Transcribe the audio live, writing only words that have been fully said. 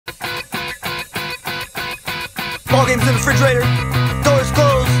Ball game's in the refrigerator, doors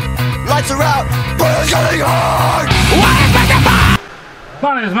closed, lights are out, but it's getting hard!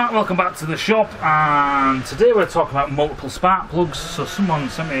 My name is Matt, welcome back to the shop, and today we're talking about multiple spark plugs. So someone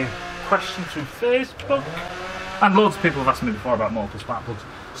sent me a question through Facebook, and loads of people have asked me before about multiple spark plugs.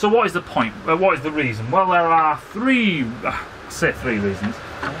 So what is the point? What is the reason? Well, there are three reasons.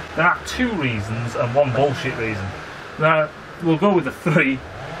 There are two reasons and one bullshit reason. We'll go with the three.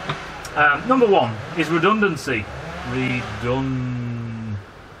 Number one is redundancy.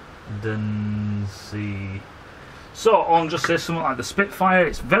 So I'll just say something like the Spitfire.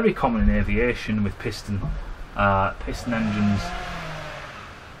 It's very common in aviation with piston engines.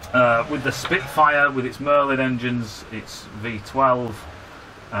 With the Spitfire, with its Merlin engines, it's V12.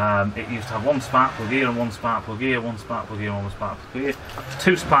 It used to have one spark plug here and one spark plug here, one spark plug here and one spark plug here.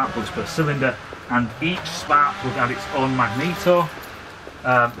 Two spark plugs per cylinder, and each spark plug had its own magneto.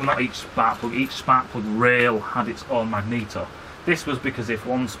 Well, not each spark plug rail had its own magneto. This was because if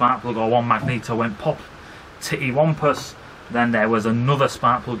one spark plug or one magneto went pop titty wampus, then there was another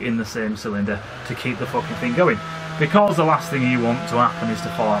spark plug in the same cylinder to keep the fucking thing going. Because the last thing you want to happen is to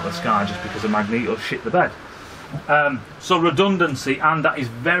fall out of the sky just because a magneto shit the bed. So redundancy, and that is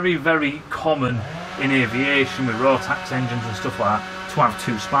very, very common in aviation with Rotax engines and stuff like that, to have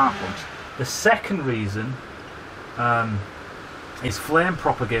two spark plugs. The second reason is flame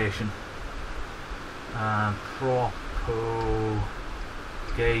propagation.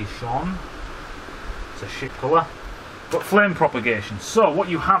 It's a shit colour, but flame propagation. So what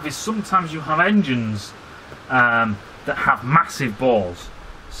you have is sometimes you have engines that have massive bores.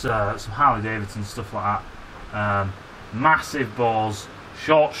 So some Harley Davidson stuff like that. Massive bores,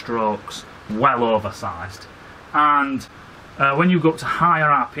 short strokes, well oversized, and when you go up to higher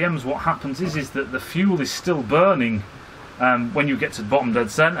RPMs, what happens is that the fuel is still burning when you get to the bottom dead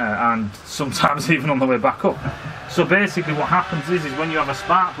centre, and sometimes even on the way back up. So basically what happens is when you have a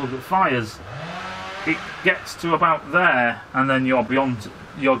spark plug that fires, it gets to about there, and then you're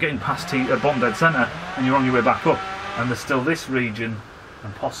getting past bottom dead centre, and you're on your way back up, and there's still this region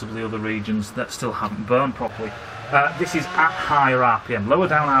and possibly other regions that still haven't burned properly. This is at higher RPM. Lower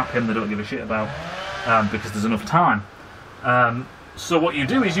down RPM they don't give a shit about, because there's enough time. So what you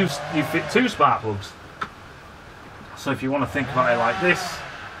do is you fit two spark plugs. So if you want to think about it like this,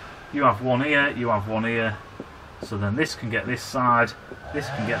 you have one here, you have one here, so then this can get this side, this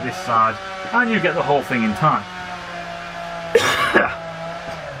can get this side, and you get the whole thing in time.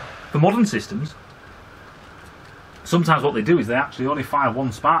 For modern systems, sometimes what they do is they actually only fire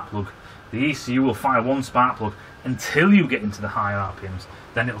one spark plug. The ECU will fire one spark plug until you get into the higher RPMs.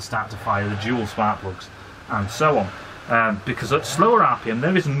 Then it'll start to fire the dual spark plugs, and so on. Because at slower RPM,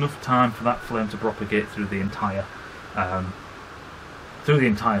 there is enough time for that flame to propagate through the entire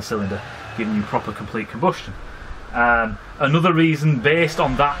cylinder, giving you proper complete combustion. Another reason based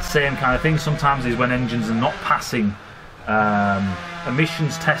on that same kind of thing sometimes is when engines are not passing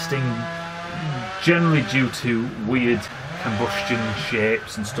emissions testing, generally due to weird combustion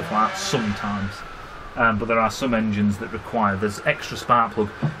shapes and stuff like that sometimes. But there are some engines that require there's extra spark plug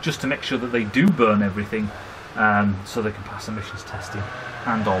just to make sure that they do burn everything, so they can pass emissions testing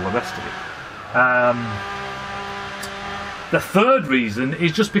and all the rest of it. The third reason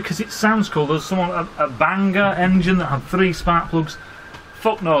is just because it sounds cool. There's a Banger engine that had three spark plugs.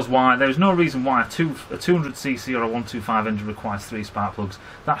 Fuck knows why. There's no reason why a 200cc or a 125 engine requires three spark plugs.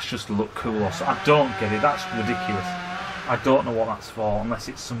 That's just to look cool. Or so. I don't get it. That's ridiculous. I don't know what that's for, unless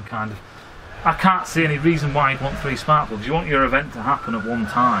it's some kind of... I can't see any reason why you'd want three spark plugs. You want your event to happen at one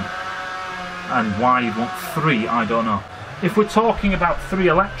time, and why you'd want three, I don't know. If we're talking about three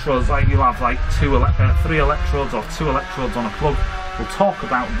electrodes, like you'll have like three electrodes or two electrodes on a plug, we'll talk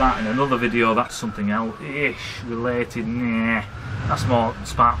about that in another video. That's something else-ish related. Nah, that's more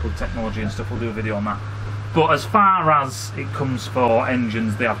spark plug technology and stuff. We'll do a video on that. But as far as it comes for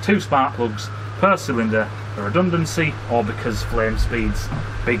engines, they have two spark plugs per cylinder for redundancy, or because flame speeds,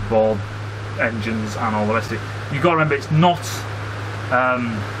 big bore engines and all the rest of it. You've got to remember it's not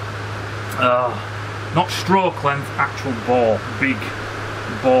stroke length, actual bore, big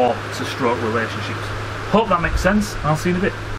bore to stroke relationships. Hope that makes sense. I'll see you in a bit.